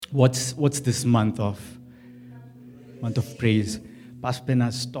What's this month of praise? Pastor Ben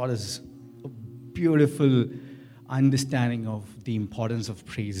has taught us a beautiful understanding of the importance of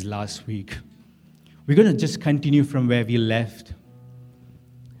praise last week. We're going to just continue from where we left.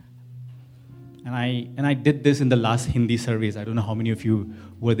 And I did this in the last Hindi service. I don't know how many of you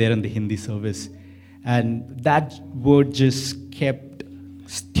were there in the Hindi service. And that word just kept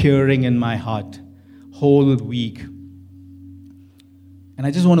stirring in my heart whole week. And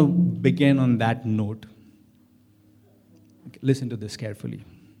I just want to begin on that note. Okay, listen to this carefully.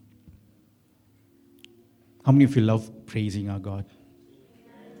 How many of you love praising our God?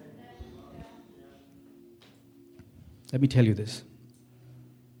 Let me tell you this.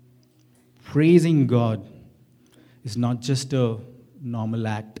 Praising God is not just a normal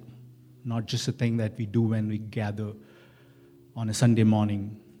act, not just a thing that we do when we gather on a Sunday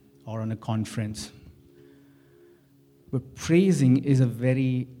morning or on a conference. But praising is a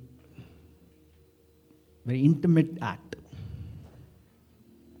very, very intimate act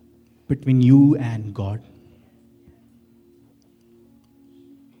between you and God.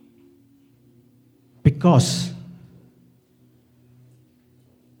 Because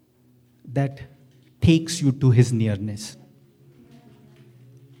that takes you to His nearness.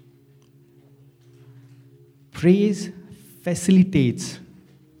 Praise facilitates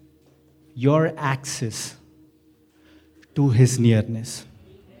your access to His nearness.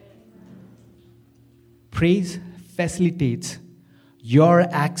 Praise facilitates your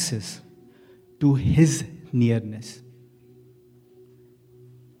access to His nearness.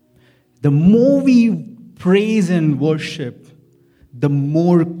 The more we praise and worship, the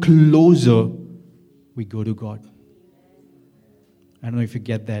more closer we go to God. I don't know if you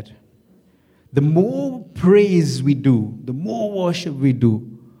get that. The more praise we do, the more worship we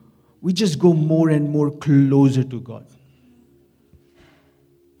do, we just go more and more closer to God.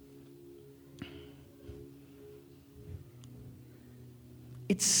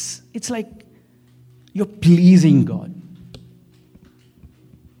 It's like you're pleasing God.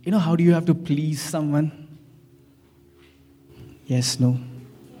 You know, how do you have to please someone? Yes, no?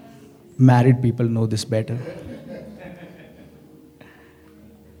 Married people know this better.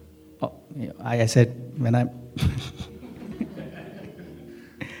 Oh, yeah, I said, when I'm...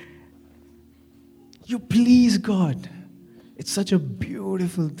 You please God. It's such a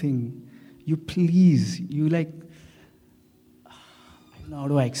beautiful thing. You please. You like... I don't know how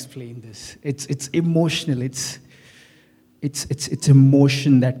do I explain this. It's emotional. It's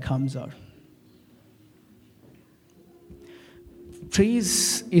emotion that comes out.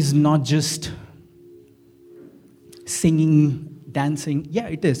 Praise is not just singing, dancing. Yeah,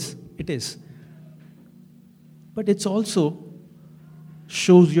 it is. It is. But it's also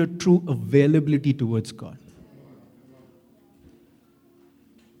shows your true availability towards God.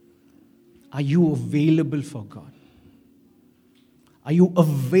 Are you available for God? Are you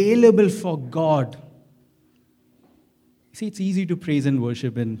available for God? See, it's easy to praise and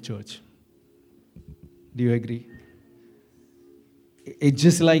worship in church. Do you agree? It's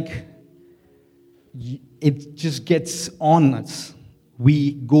just like, it just gets on us.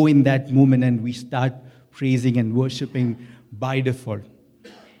 We go in that moment and we start praising and worshiping by default.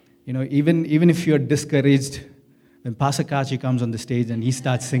 You know, even if you're discouraged, when Pastor Kachi comes on the stage and he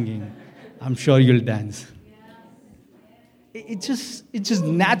starts singing, I'm sure you'll dance. It's just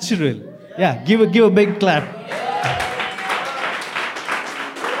natural. Yeah, give a big clap.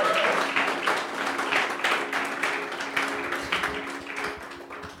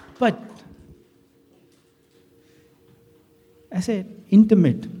 But I said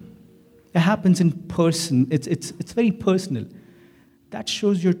intimate. It happens in person. It's very personal. That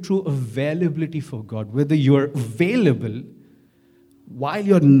shows your true availability for God, whether you're available while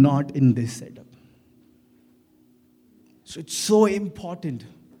you're not in this setup. So it's so important.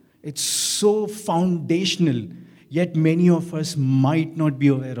 It's so foundational, yet many of us might not be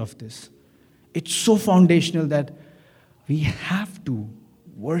aware of this. It's so foundational that we have to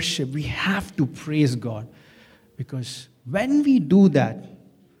worship, we have to praise God. Because when we do that,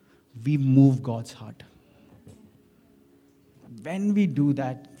 we move God's heart. When we do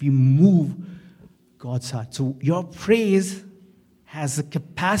that, we move God's heart. So your praise has a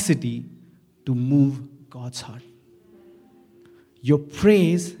capacity to move God's heart. Your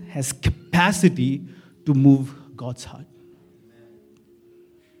praise has capacity to move God's heart.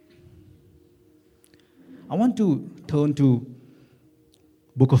 I want to turn to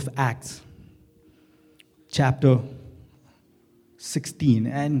Book of Acts, chapter 16.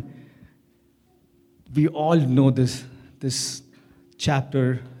 And we all know this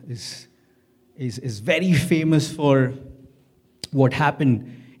chapter is very famous for what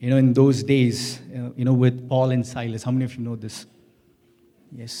happened in those days, with Paul and Silas. How many of you know this?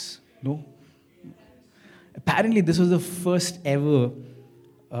 Yes? No? Apparently, this was the first ever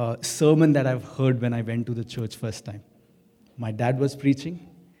sermon that I've heard when I went to the church first time. My dad was preaching,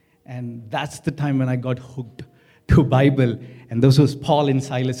 and that's the time when I got hooked to Bible. And this was Paul and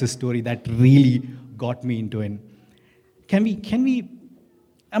Silas' story that really got me into it. Can we,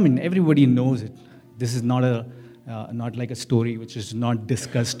 everybody knows it. This is not like a story which is not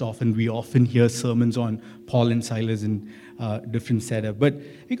discussed often. We often hear sermons on Paul and Silas in different setup. But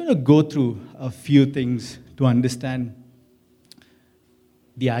we're going to go through a few things to understand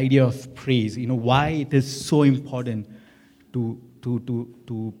the idea of praise. Why it is so important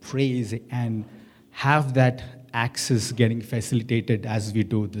to praise and have that access getting facilitated as we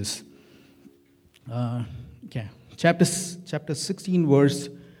do this. Chapter 16, verse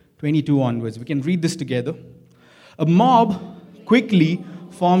 22 onwards. We can read this together. A mob quickly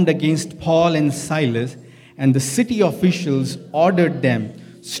formed against Paul and Silas, and the city officials ordered them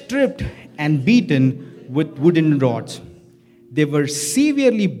stripped and beaten with wooden rods. They were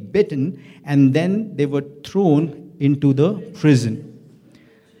severely beaten, and then they were thrown into the prison.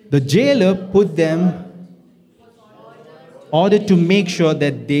 The jailer put them ordered to make sure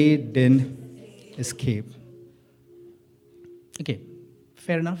that they didn't escape. Okay,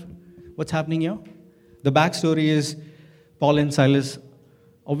 fair enough. What's happening here? The backstory is Paul and Silas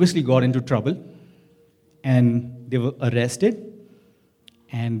obviously got into trouble, and they were arrested,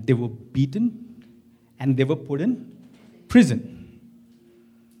 and they were beaten, and they were put in prison.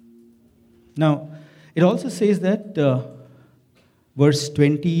 Now, it also says that, verse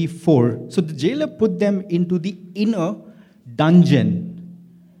 24, so the jailer put them into the inner dungeon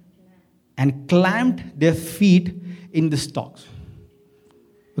and clamped their feet in the stocks.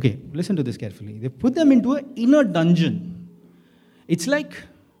 Okay, listen to this carefully. They put them into an inner dungeon. It's like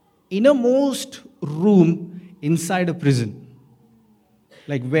innermost room inside a prison.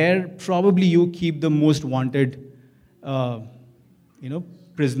 Like where probably you keep the most wanted,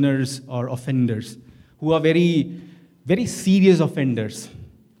 prisoners or offenders who are very, very serious offenders.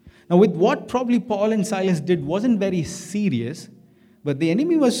 Now, with what probably Paul and Silas did wasn't very serious, but the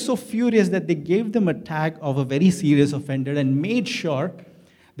enemy was so furious that they gave them a tag of a very serious offender and made sure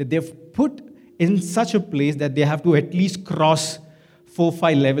that they've put in such a place that they have to at least cross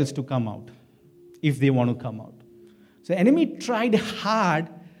 4-5 levels to come out, if they want to come out. So the enemy tried hard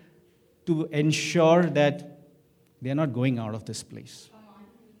to ensure that they're not going out of this place.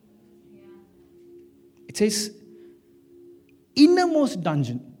 It says, innermost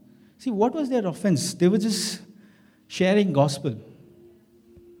dungeon. See, what was their offense? They were just sharing gospel.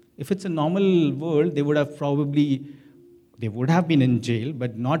 If it's a normal world, they would have been in jail,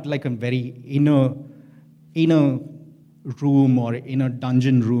 but not like a very inner room or inner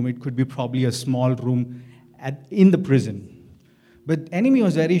dungeon room. It could be probably a small room in the prison. But enemy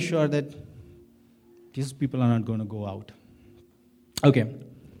was very sure that these people are not going to go out. Okay,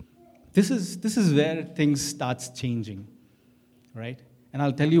 this is where things starts changing, right? And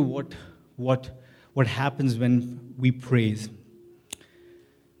I'll tell you what happens when we praise.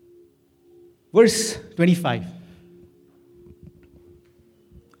 Verse 25.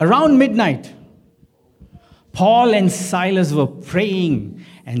 Around midnight, Paul and Silas were praying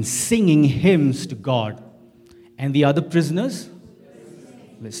and singing hymns to God, and the other prisoners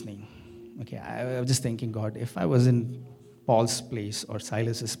listening. Okay, I was just thinking, God, if I was in Paul's place or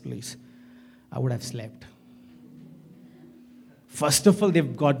Silas's place, I would have slept. First of all,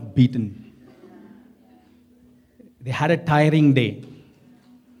 they've got beaten. They had a tiring day.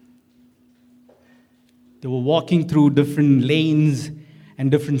 They were walking through different lanes and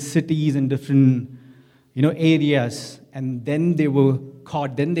different cities and different, areas. And then they were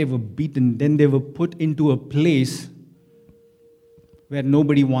caught, then they were beaten, then they were put into a place where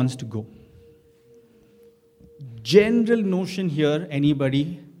nobody wants to go. General notion here,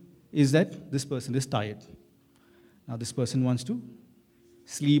 anybody, is that this person is tired. Now this person wants to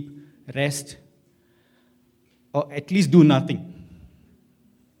sleep, rest, or at least do nothing.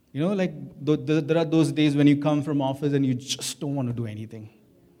 There are those days when you come from office and you just don't want to do anything.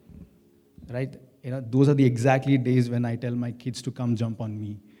 Right? Those are the exactly days when I tell my kids to come jump on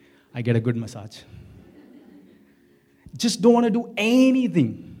me. I get a good massage. Just don't want to do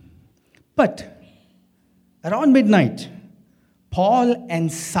anything. But around midnight, Paul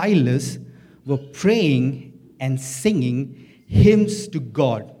and Silas were praying and singing hymns to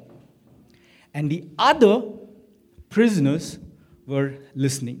God. And the other prisoners were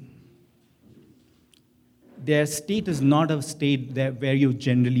listening. Their state is not a state where you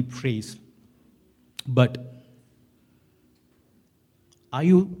generally praise. But Are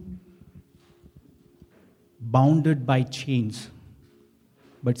you bounded by chains,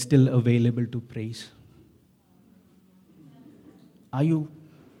 but still available to praise? Are you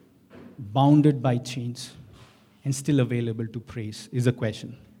bounded by chains and still available to praise, is a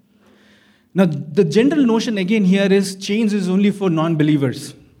question. Now, the general notion again here is chains is only for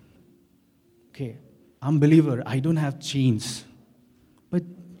non-believers. Okay, I'm a believer, I don't have chains. But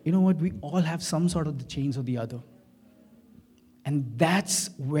you know what? We all have some sort of the chains or the other. And that's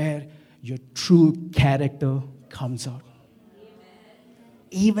where your true character comes out.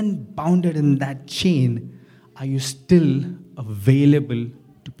 Even bounded in that chain, are you still available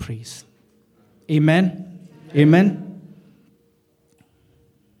to praise? Amen? Amen?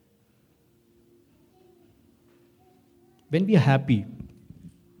 When we are happy,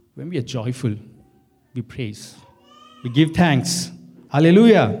 when we are joyful, we praise. We give thanks.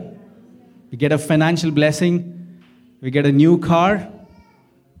 Hallelujah. We get a financial blessing. We get a new car.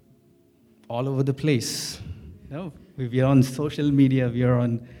 All over the place. You know, we are on social media. We are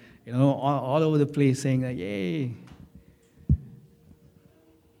on, all over the place saying, yay.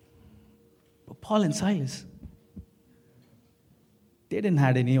 But Paul and Silas, they didn't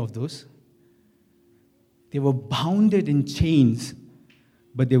have any of those. They were bounded in chains,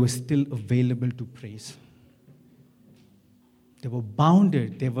 but they were still available to praise. They were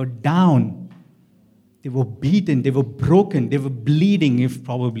bounded, they were down, they were beaten, they were broken, they were bleeding, if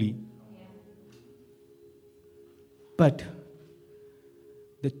probably. But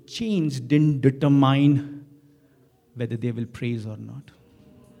the chains didn't determine whether they will praise or not.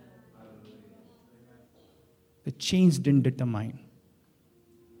 The chains didn't determine.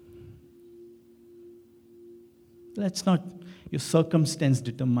 Let's not your circumstance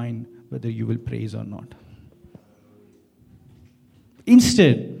determine whether you will praise or not.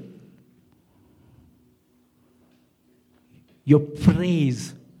 Instead, your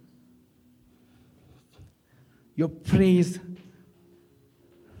praise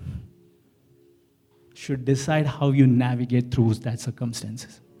should decide how you navigate through that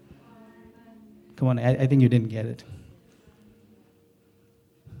circumstances. Come on, I think you didn't get it.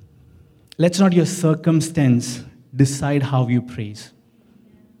 Let's not your circumstance decide how you praise.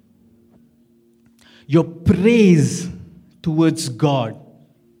 Your praise towards God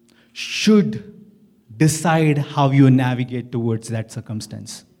should decide how you navigate towards that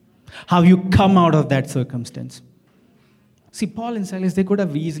circumstance, how you come out of that circumstance. See, Paul and Silas, they could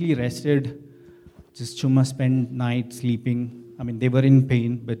have easily rested, just chumma spend night sleeping. I mean, they were in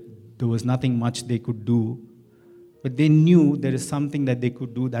pain, but there was nothing much they could do. But they knew there is something that they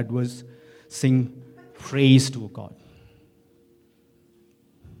could do, that was sing praise to God.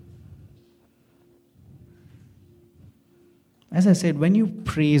 As I said, when you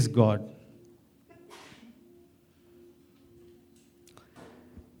praise God,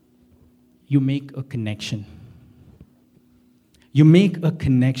 you make a connection. You make a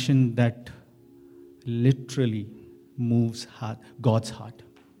connection that literally moves God's heart.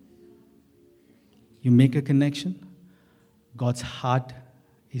 You make a connection, God's heart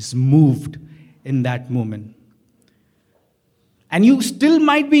is moved in that moment. And you still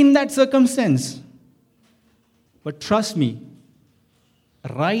might be in that circumstance. But trust me,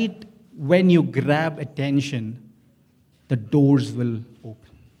 right when you grab attention, the doors will open.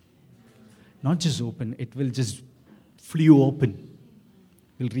 Not just open, it will just flew open.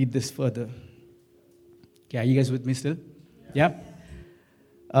 We'll read this further. Okay, are you guys with me still? Yeah?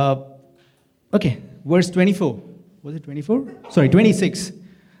 Okay, verse 24. Was it 24? Sorry, 26.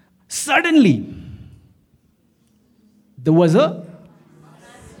 Suddenly, there was a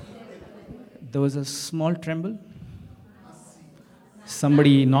small tremble.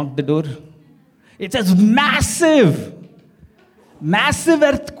 Somebody knocked the door. It says massive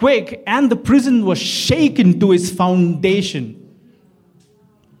earthquake, and the prison was shaken to its foundation.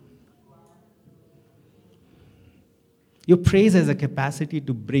 Your praise has a capacity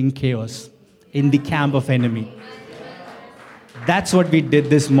to bring chaos in the camp of enemy. That's what we did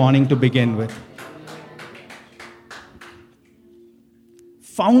this morning to begin with.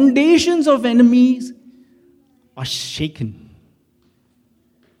 Foundations of enemies are shaken.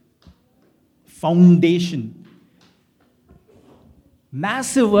 Foundation.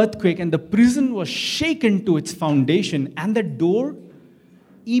 Massive earthquake, and the prison was shaken to its foundation, and the door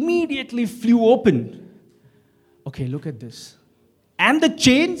immediately flew open. Okay, look at this. And the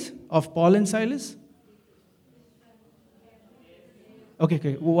chains of Paul and Silas.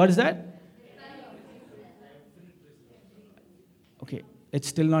 Okay, what is that? Okay, it's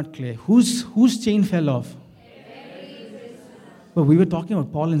still not clear. Whose chain fell off? But we were talking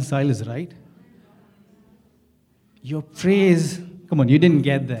about Paul and Silas, right? Your praise, Come on, you didn't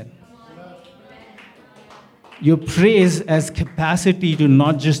get that. Your praise has capacity to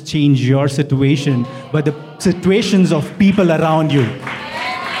not just change your situation, but the situations of people around you.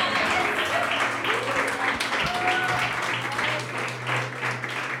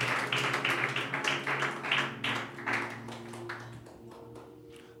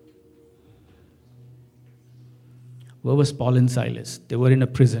 Where was Paul and Silas? They were in a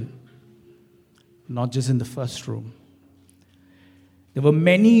prison, not just in the first room. There were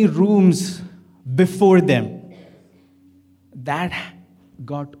many rooms before them that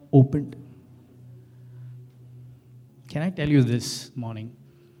got opened. Can I tell you this morning?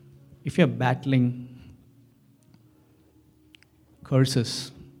 If you're battling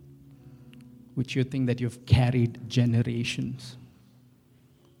curses, which you think that you've carried generations,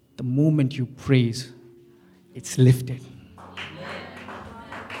 the moment you praise, it's lifted.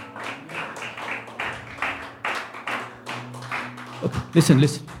 Okay, listen.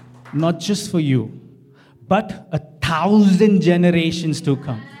 Not just for you, but 1,000 generations to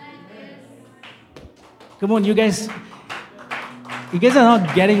come. Come on, you guys are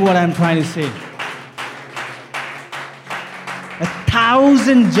not getting what I'm trying to say.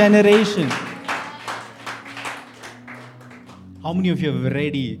 1,000 generations. How many of you are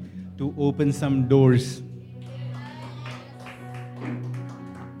ready to open some doors?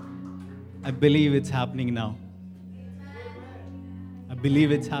 I believe it's happening now. I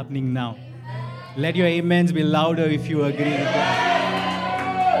believe it's happening now. Let your amens be louder if you agree with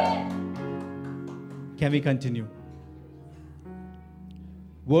that. Can we continue?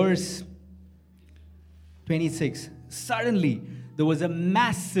 Verse 26. Suddenly, there was a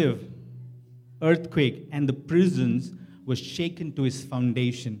massive earthquake, and the prisons were shaken to its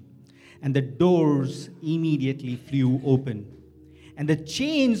foundation, and the doors immediately flew open, and the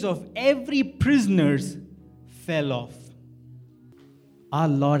chains of every prisoner fell off. Our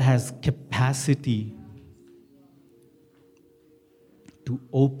Lord has capacity to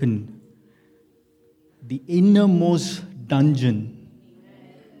open the innermost dungeon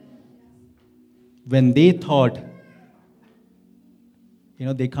when they thought,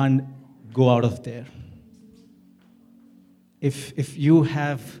 they can't go out of there. If you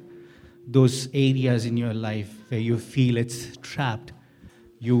have those areas in your life where you feel it's trapped,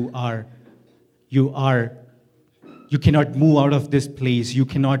 you cannot move out of this place. You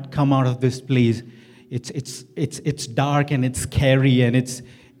cannot come out of this place. It's dark and it's scary and it's.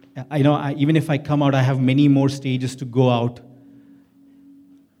 Even if I come out, I have many more stages to go out.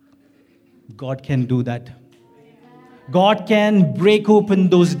 God can do that. God can break open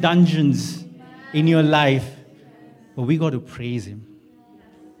those dungeons in your life, but we got to praise Him.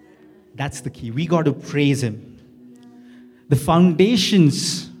 That's the key. We got to praise Him. The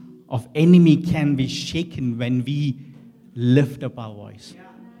foundations of enemy can be shaken when we lift up our voice.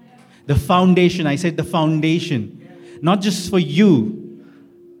 The foundation, I said the foundation, not just for you,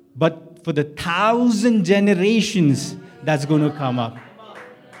 but for the 1,000 generations that's going to come up.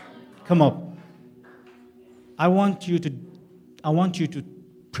 Come up. I want you to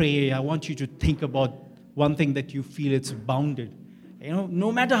pray. I want you to think about one thing that you feel it's bounded.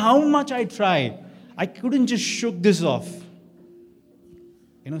 No matter how much I tried, I couldn't just shook this off.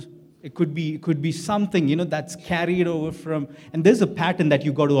 It could be something, that's carried over from, and there's a pattern that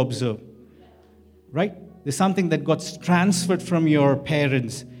you got to observe, right? There's something that got transferred from your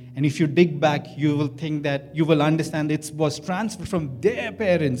parents, and if you dig back, you will think that you will understand it was transferred from their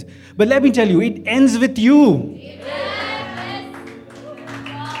parents. But let me tell you, it ends with you.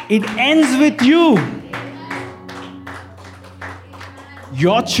 It ends with you.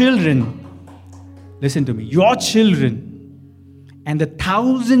 Your children, listen to me, your children, and the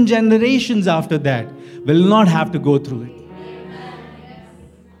 1,000 generations after that will not have to go through it.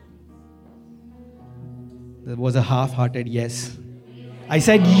 That was a half-hearted yes. I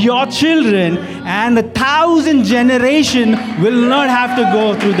said your children and the 1,000 generation will not have to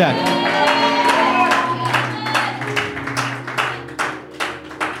go through that.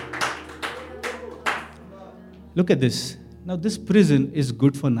 Look at this. Now this prison is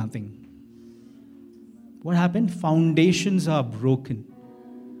good for nothing. What happened? Foundations are broken.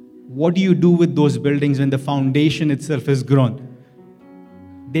 What do you do with those buildings when the foundation itself is gone?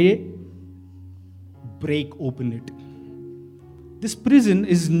 They break open it. This prison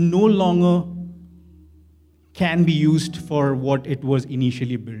is no longer can be used for what it was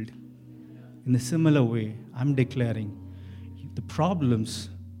initially built. In a similar way, I'm declaring the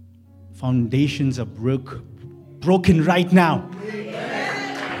problems, foundations are broken right now.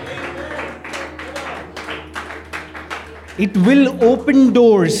 It will open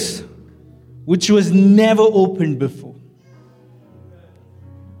doors which was never opened before.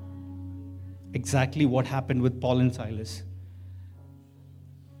 exactly what happened with Paul and Silas.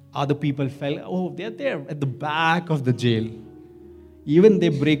 Other people felt, oh, they're there at the back of the jail. Even they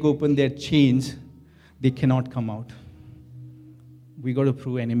break open their chains, they cannot come out. We got to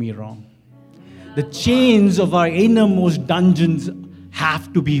prove enemy wrong. The chains of our innermost dungeons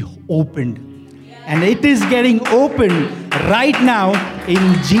have to be opened. And it is getting opened right now in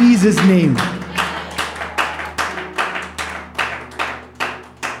Jesus' name.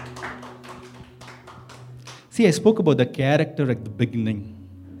 See, I spoke about the character at the beginning.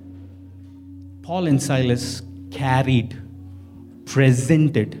 Paul and Silas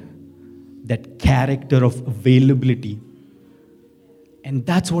presented that character of availability. And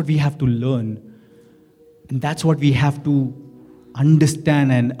that's what we have to learn. And that's what we have to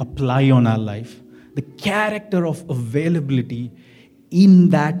understand and apply on our life. The character of availability in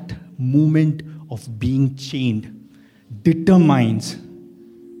that moment of being chained determines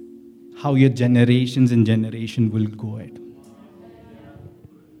how your generations and generation will go ahead.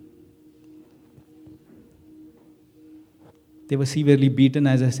 They were severely beaten.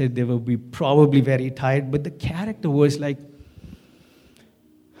 As I said, they will be probably very tired. But the character was like,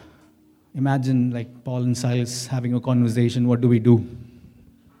 imagine like Paul and Silas having a conversation. What do we do?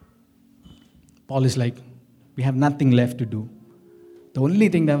 Paul is like, we have nothing left to do. The only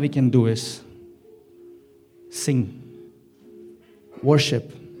thing that we can do is sing,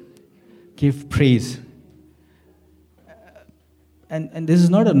 worship, give praise. And this is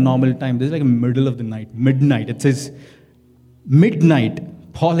not a normal time. This is like a middle of the night, midnight. It says midnight,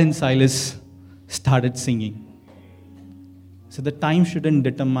 Paul and Silas started singing. So the time shouldn't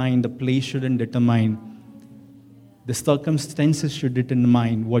determine, the place shouldn't determine, the circumstances should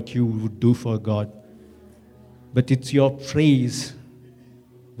determine what you would do for God. But it's your praise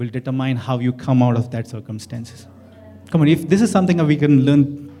will determine how you come out of that circumstances. Come on, if this is something that we can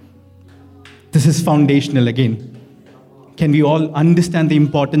learn, this is foundational again. Can we all understand the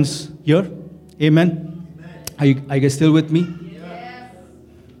importance here? Amen? Are you guys still with me? Yes.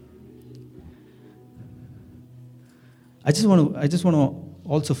 I just want to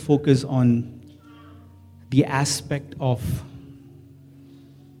also focus on the aspect of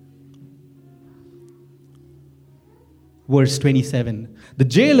verse 27. The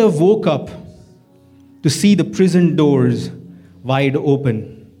jailer woke up to see the prison doors wide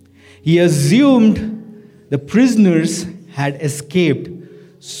open. He assumed the prisoners had escaped,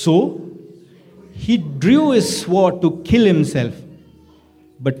 so he drew his sword to kill himself.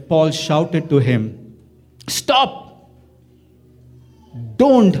 But Paul shouted to him, "Stop!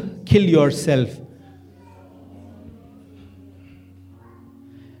 Don't kill yourself."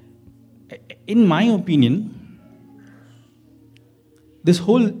 In my opinion, this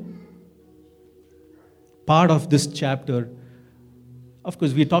whole part of this chapter, of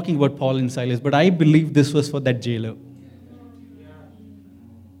course, we're talking about Paul and Silas, but I believe this was for that jailer.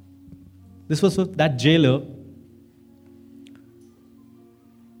 This was for that jailer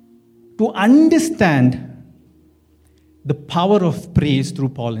to understand the power of praise through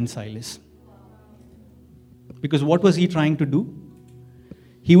Paul and Silas. Because what was he trying to do?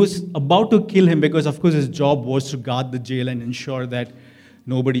 He was about to kill him because, of course, his job was to guard the jail and ensure that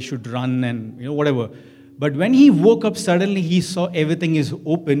nobody should run and whatever. But when he woke up, suddenly he saw everything is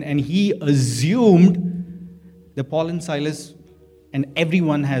open and he assumed that Paul and Silas and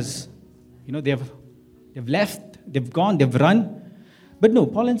everyone has, they've left, they've gone, they've run. But no,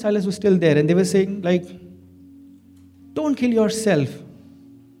 Paul and Silas were still there and they were saying like, don't kill yourself.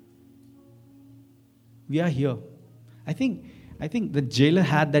 We are here. I think the jailer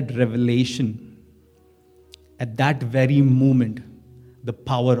had that revelation at that very moment, the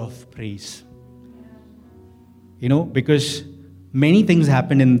power of praise. Because many things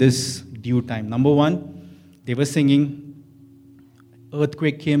happened in this due time. Number one, they were singing,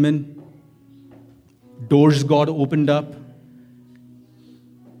 earthquake came in, doors got opened up.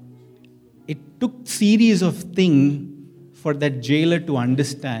 It took series of things for that jailer to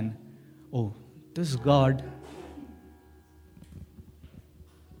understand, oh, this God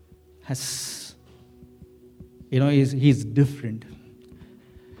has, he's different.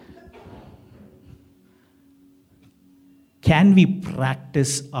 Can we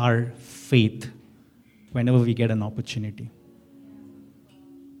practice our faith whenever we get an opportunity?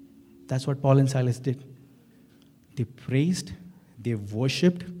 That's what Paul and Silas did. They praised, they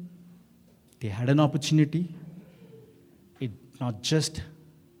worshipped, they had an opportunity. It not just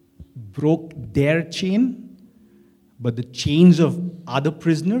broke their chain, but the chains of other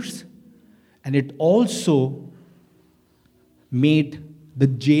prisoners. And it also made the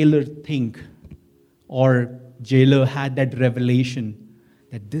jailer think, or jailer had that revelation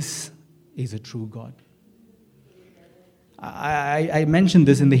that this is a true God. I mentioned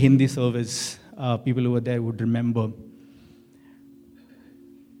this in the Hindi service. People over there would remember.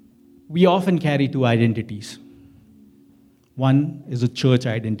 We often carry two identities. One is a church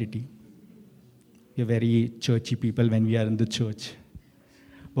identity. We're very churchy people when we are in the church.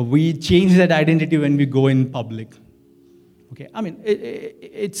 But we change that identity when we go in public. Okay, I mean,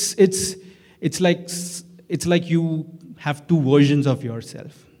 it's like you have two versions of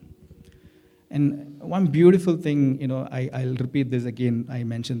yourself. And one beautiful thing, I'll repeat this again. I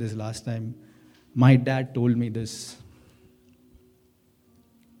mentioned this last time. My dad told me this.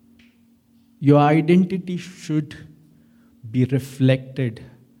 Your identity should be reflected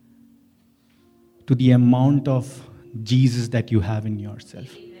to the amount of Jesus that you have in yourself.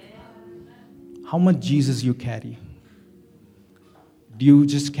 How much Jesus you carry? Do you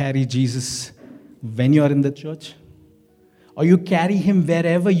just carry Jesus when you are in the church? Or you carry him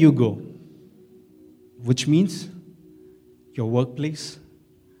wherever you go? Which means your workplace,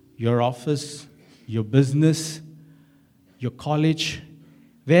 your office, your business, your college,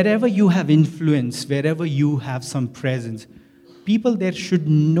 wherever you have influence, wherever you have some presence, people there should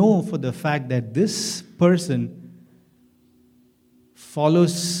know for the fact that this person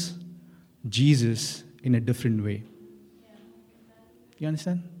follows Jesus in a different way. You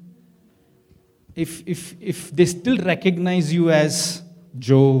understand? If they still recognize you as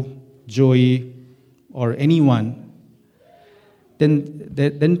Joe, Joey, or anyone,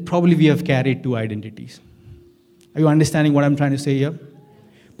 then probably we have carried two identities. Are you understanding what I'm trying to say here?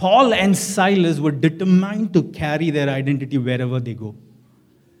 Paul and Silas were determined to carry their identity wherever they go.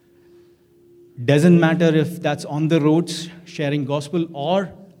 Doesn't matter if that's on the roads sharing gospel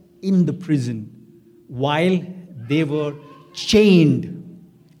or in the prison while they were chained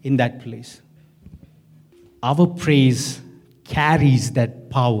in that place. Our praise carries that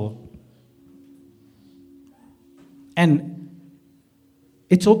power. And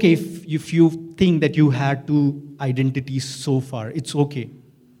it's okay if you think that you had two identities so far. It's okay.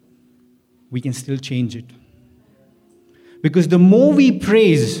 We can still change it. Because the more we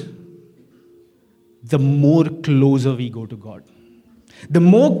praise, the more closer we go to God. The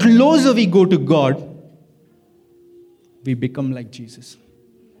more closer we go to God, we become like Jesus.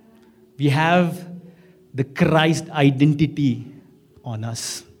 We have the Christ identity on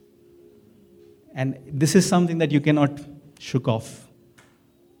us. And this is something that you cannot shake off.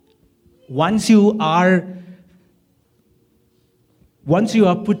 Once you are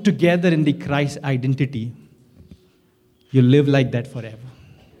put together in the Christ identity, you live like that forever.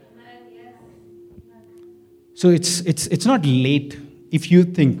 So it's not late if you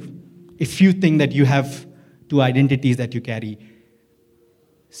think that you have two identities that you carry.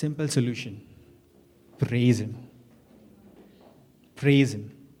 Simple solution. Praise him. Praise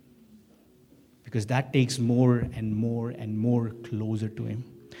him. Because that takes more and more and more closer to him.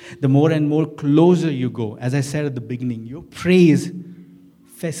 The more and more closer you go, as I said at the beginning, your praise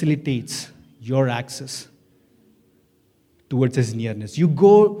facilitates your access towards his nearness. You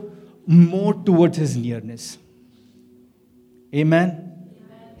go more towards his nearness. Amen?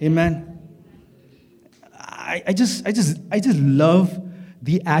 Amen. I just love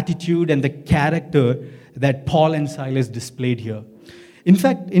the attitude and the character that Paul and Silas displayed here. In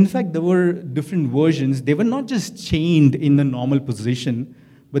fact, there were different versions. They were not just chained in the normal position,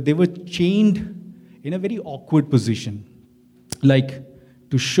 but they were chained in a very awkward position. Like,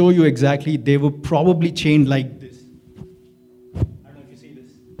 to show you exactly, they were probably chained like this. I don't know if you see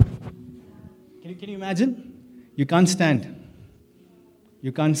this. Can you imagine? You can't stand.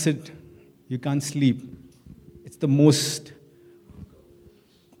 You can't sit. You can't sleep. It's the most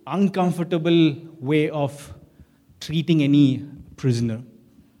uncomfortable way of treating any prisoner.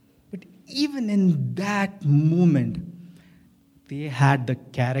 But even in that moment, they had the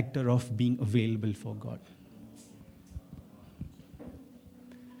character of being available for God.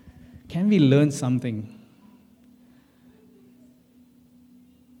 Can we learn something?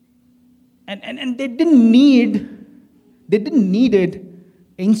 And they didn't need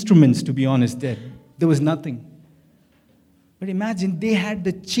instruments, to be honest. There was nothing. But imagine they had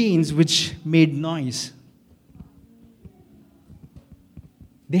the chains which made noise.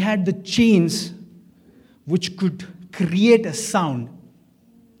 They had the chains which could create a sound.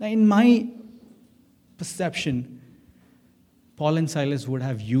 Now, in my perception, Paul and Silas would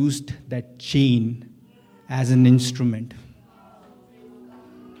have used that chain as an instrument.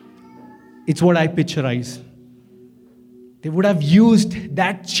 It's what I picturize. They would have used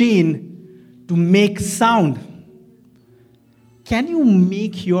that chain to make sound. Can you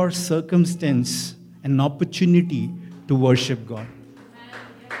make your circumstance an opportunity to worship God?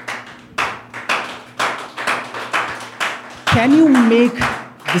 Can you make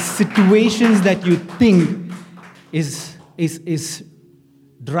the situations that you think is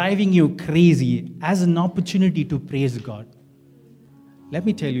driving you crazy as an opportunity to praise God? Let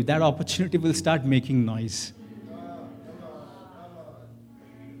me tell you, that opportunity will start making noise.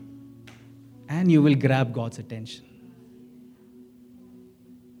 And you will grab God's attention.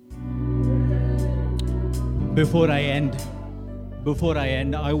 Before I end,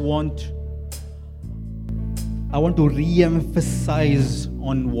 I want to re-emphasize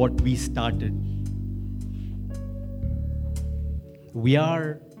on what we started. We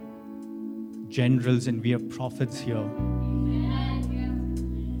are generals and we are prophets here.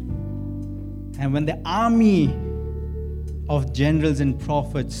 And when the army of generals and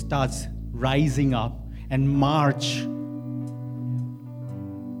prophets starts rising up and march,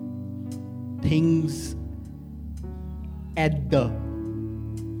 things at the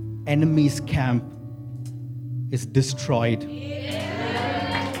enemy's camp is destroyed.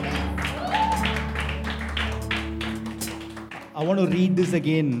 I want to read this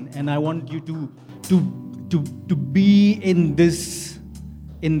again, and I want you to be in this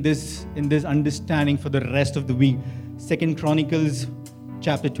understanding for the rest of the week. 2 Chronicles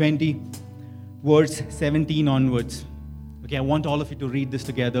chapter 20, verse 17 onwards. Okay, I want all of you to read this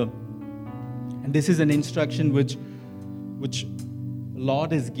together. And this is an instruction which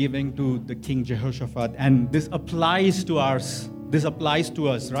Lord is giving to the King Jehoshaphat, and this applies to us. This applies to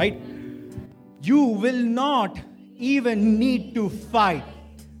us, right? You will not even need to fight.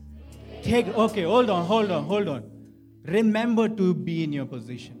 Okay, hold on. Remember to be in your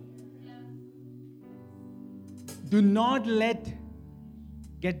position. Do not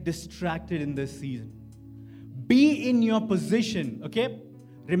get distracted in this season. Be in your position, okay?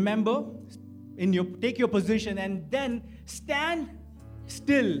 Remember, take your position and then stand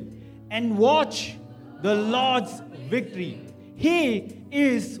still and watch the Lord's victory. He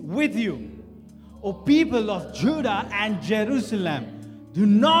is with you. O people of Judah and Jerusalem, do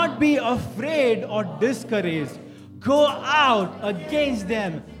not be afraid or discouraged. Go out against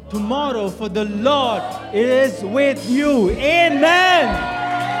them tomorrow, for the Lord is with you. Amen.